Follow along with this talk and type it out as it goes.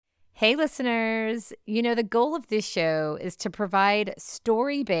Hey, listeners. The goal of this show is to provide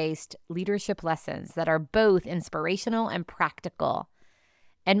story based leadership lessons that are both inspirational and practical.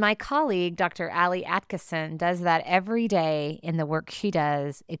 And my colleague, Dr. Ali Atkinson, does that every day in the work she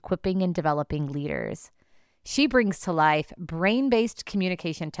does, equipping and developing leaders. She brings to life brain based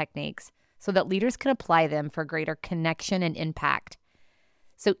communication techniques so that leaders can apply them for greater connection and impact.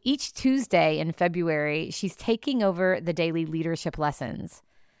 So each Tuesday in February, she's taking over the daily leadership lessons.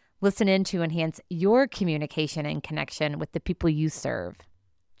 Listen in to enhance your communication and connection with the people you serve.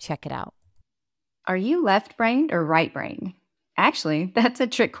 Check it out. Are you left-brained or right-brained? Actually, that's a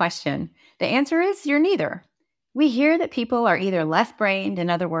trick question. The answer is you're neither. We hear that people are either left-brained, in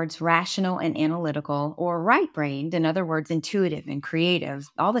other words, rational and analytical, or right-brained, in other words, intuitive and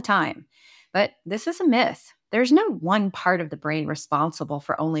creative, all the time. But this is a myth. There's no one part of the brain responsible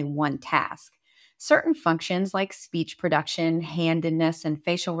for only one task. Certain functions like speech production, handedness, and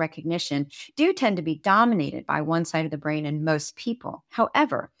facial recognition do tend to be dominated by one side of the brain in most people.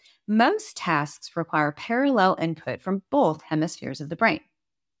 However, most tasks require parallel input from both hemispheres of the brain.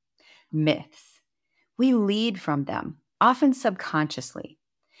 Myths. We lead from them, often subconsciously.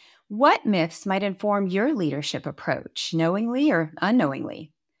 What myths might inform your leadership approach, knowingly or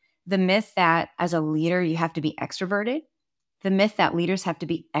unknowingly? The myth that as a leader, you have to be extroverted? The myth that leaders have to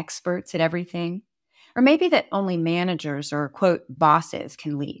be experts at everything? Or maybe that only managers or, quote, bosses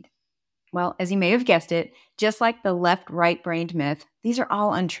can lead? Well, as you may have guessed it, just like the left-right brained myth, these are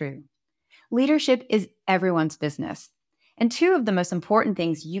all untrue. Leadership is everyone's business. And two of the most important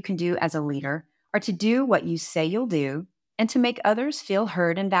things you can do as a leader are to do what you say you'll do and to make others feel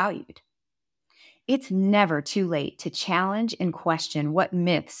heard and valued. It's never too late to challenge and question what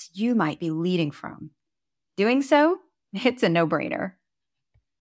myths you might be leading from. Doing so, it's a no-brainer.